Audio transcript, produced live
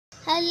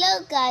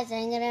Hello guys,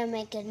 I'm gonna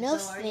make a new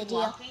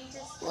video.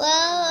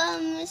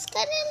 It's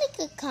kind of like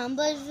a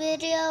combo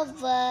video,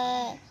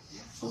 but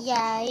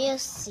yeah, you'll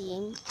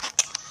see.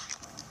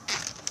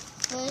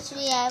 First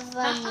we have the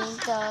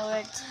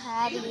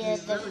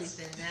Retaliator,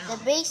 the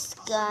base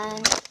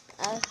gun.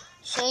 I'll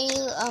show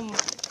you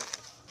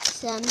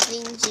some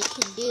things you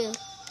can do,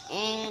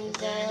 and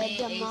the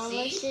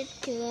Demolisher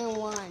 2 in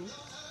 1.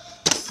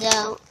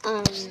 So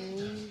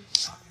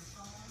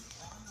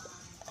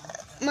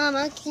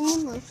Mama, can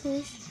you move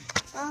please?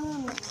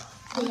 I'm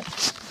making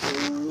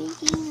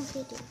a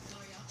video.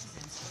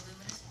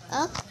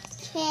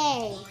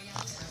 Okay.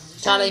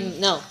 Charlie,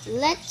 no.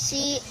 Let's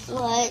see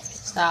what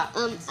Stop.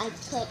 I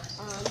put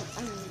on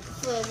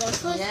for the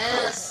first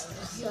Yes.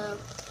 part. So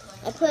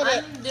I put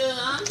I'm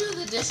doing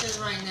the dishes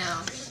right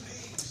now.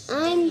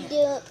 I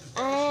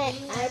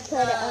put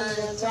it on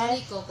the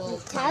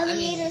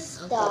Retaliator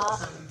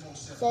stock.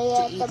 So you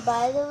have to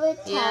buy the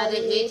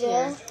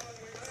Retaliator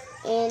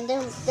and the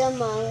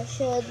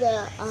Demolisher,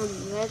 the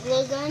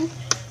regular gun,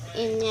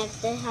 and you have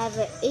to have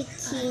an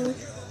 18.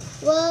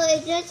 Well,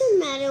 it doesn't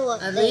matter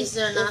what. At least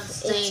they're not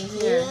staying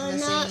here. They're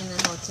staying in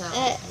the hotel.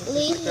 At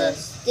least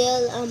it's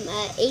still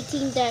at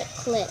 18 dart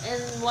clip.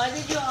 And why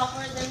did you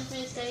offer them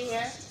to stay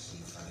here?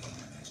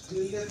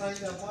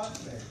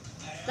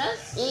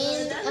 That's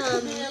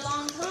gonna be a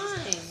long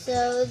time.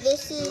 So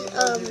this is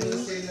the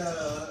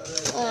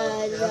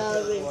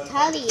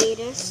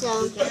Retaliator.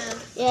 So it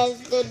has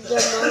the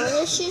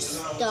Demolisher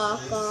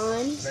stock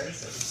on,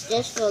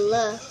 just for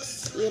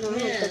looks. You don't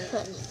have to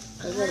put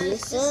the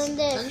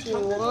cylinder if you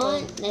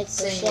want, like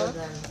the shell,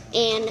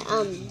 and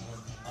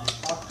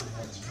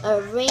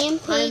a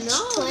Rampage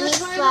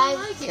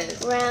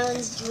 25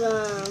 round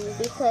drum,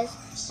 because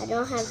I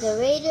don't have the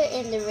Raider,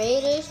 and the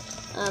Raider's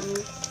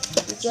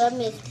drum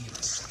is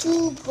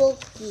too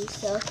bulky,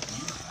 so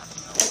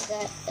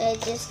I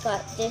just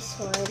got this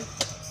one.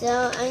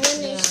 So I'm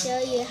gonna show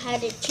you how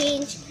to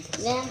change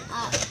them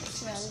up.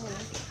 So I'm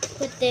gonna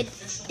put the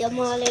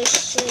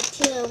Demolisher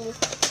 2.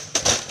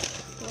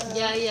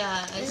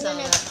 Yeah, I saw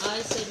that.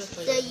 I saved it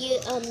for you. So you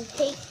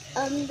take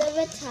the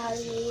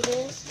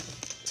Retaliator.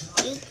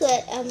 You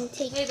could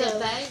take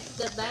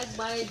the bag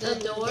by the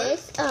door.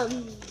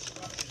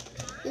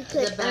 You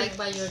could the bag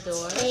by your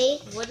door.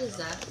 Take what is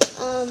that?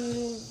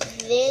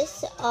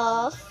 This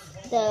off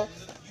the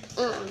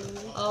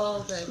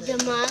okay.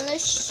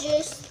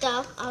 Demolisher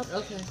stock of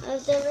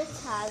the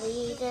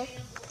Retaliator,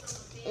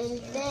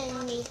 and then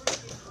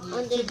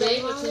on the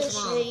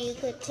Demolisher you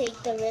could take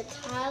the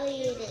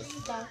Retaliator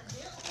stock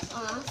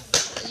off.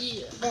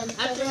 Yeah. Then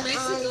After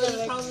Mexico,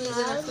 you're probably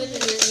gonna put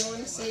it here. You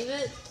wanna save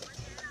it?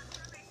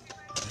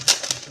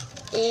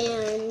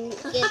 And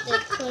get the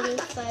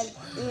 25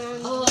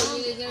 round. Oh,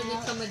 you're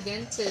gonna become a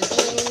dentist.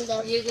 And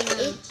the you're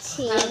gonna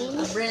 18. have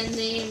a brand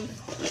name.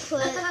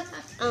 Put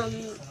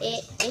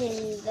it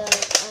in the.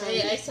 Hey,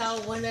 I saw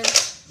one of the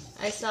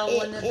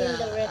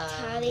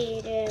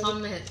Retaliator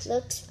comments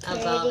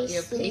about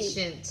your sweet.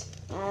 patient.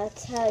 I'll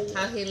tell you.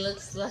 How he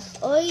looks like.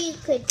 Or you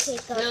could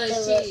take off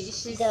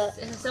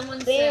someone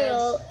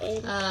barrel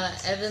says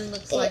Evan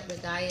looks like the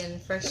guy in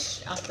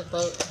Fresh Off the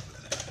Boat.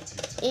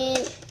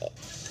 And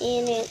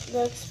it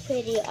looks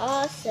pretty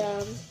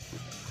awesome.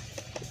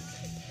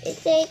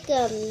 It's like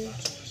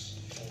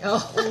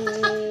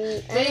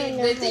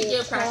they think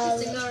you're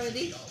practicing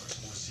already?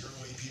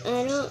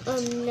 I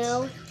don't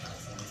know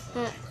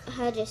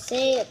how to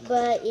say it,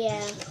 but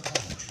yeah.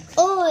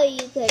 Or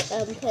you could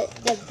put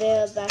the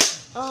barrel back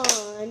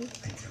on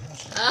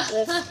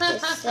with the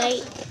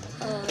sight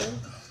on.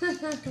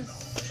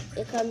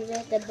 It comes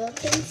with the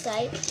built-in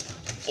sight,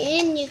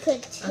 and you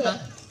could take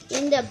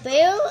in the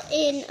barrel,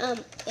 and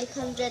it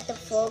comes with the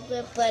full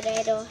grip, but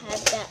I don't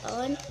have that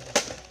on.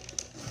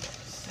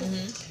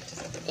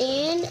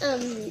 And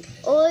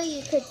or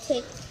you could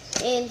take,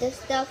 and the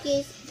stock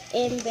is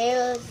and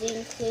barrel is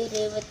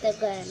included with the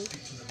gun.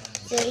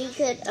 So you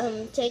could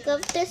take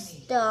off the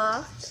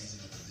stock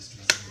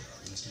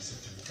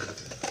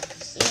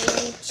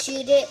and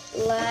shoot it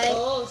like.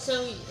 Oh,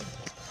 so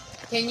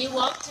can you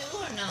walk too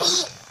or no?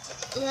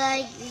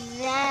 Like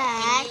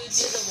that. Can you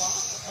do the walk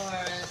or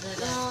is it a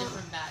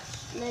different batch?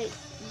 Like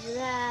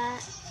that.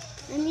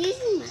 I'm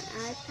using my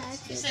iPad.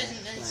 She said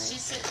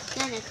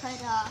gonna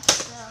cut off.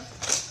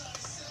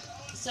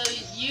 So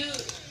you.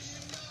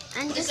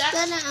 I'm just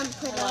gonna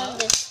put on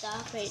the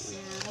stock right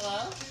now.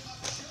 Hello?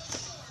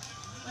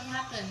 What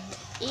happened?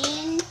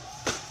 And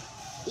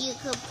you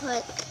could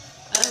put.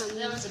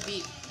 That was a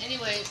beep.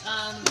 Anyway, you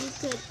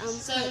could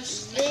so put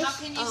this how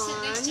can you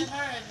sit next to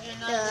her if you're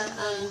not the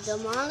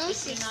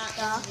Demolisher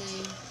stock?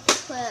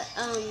 Put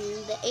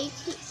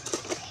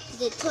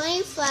the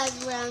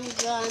 25 round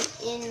gun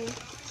in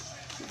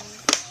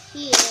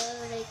here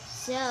like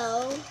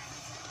so,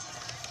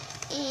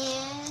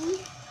 and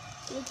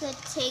you could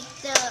take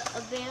the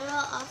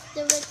barrel off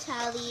the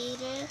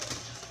Retaliator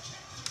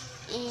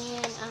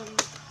and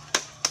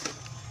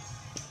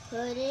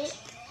put it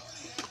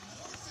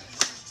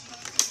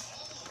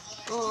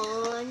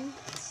on.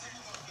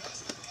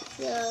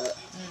 So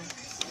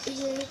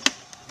you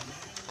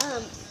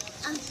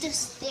to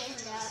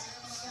stand up.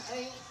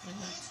 Sorry.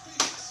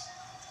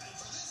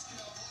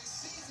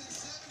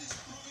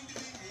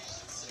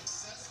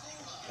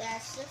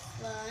 That's the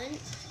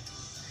front.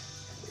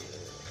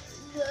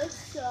 The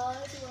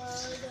side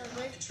wall, the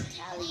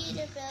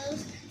retaliator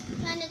bells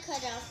kind of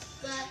cut off,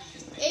 but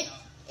it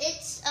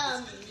is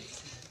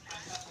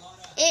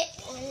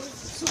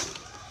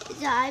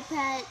the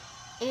iPad,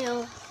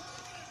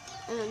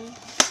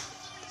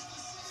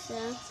 so,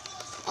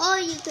 or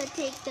you could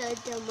take the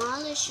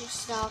demolisher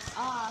stuff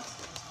off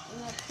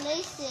and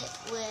replace it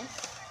with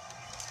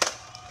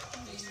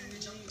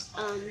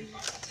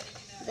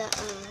the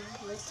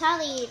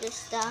retaliator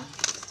stuff.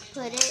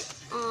 Put it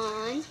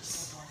on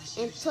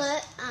and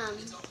put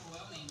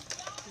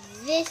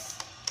this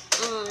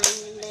on,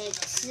 like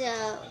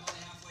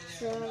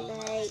so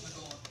like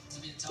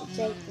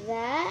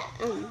that,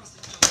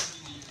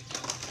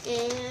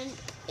 and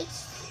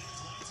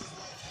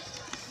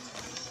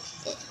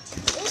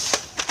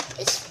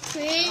it's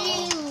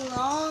pretty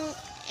long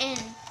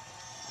and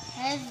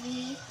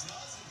heavy.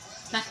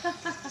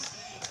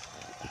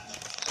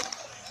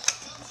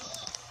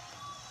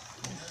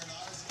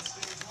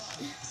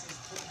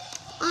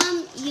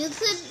 You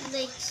could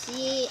like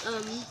see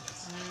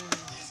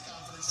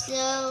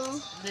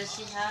so. Does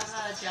she have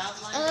a job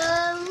lined up?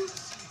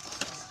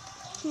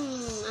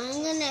 I'm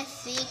gonna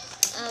think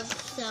of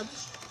some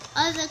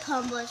other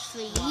combos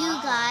for you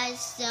guys.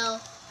 So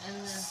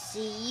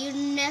see you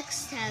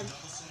next time.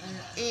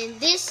 And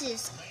this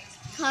is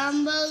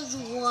combos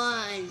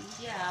 1.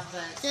 Yeah,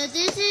 but so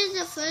this is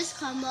the first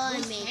combo I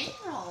made. Made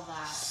all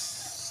that?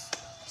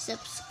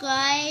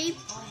 Subscribe.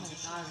 Oh my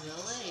God,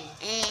 really?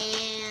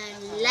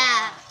 And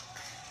like.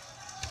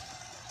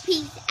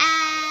 Peace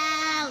out.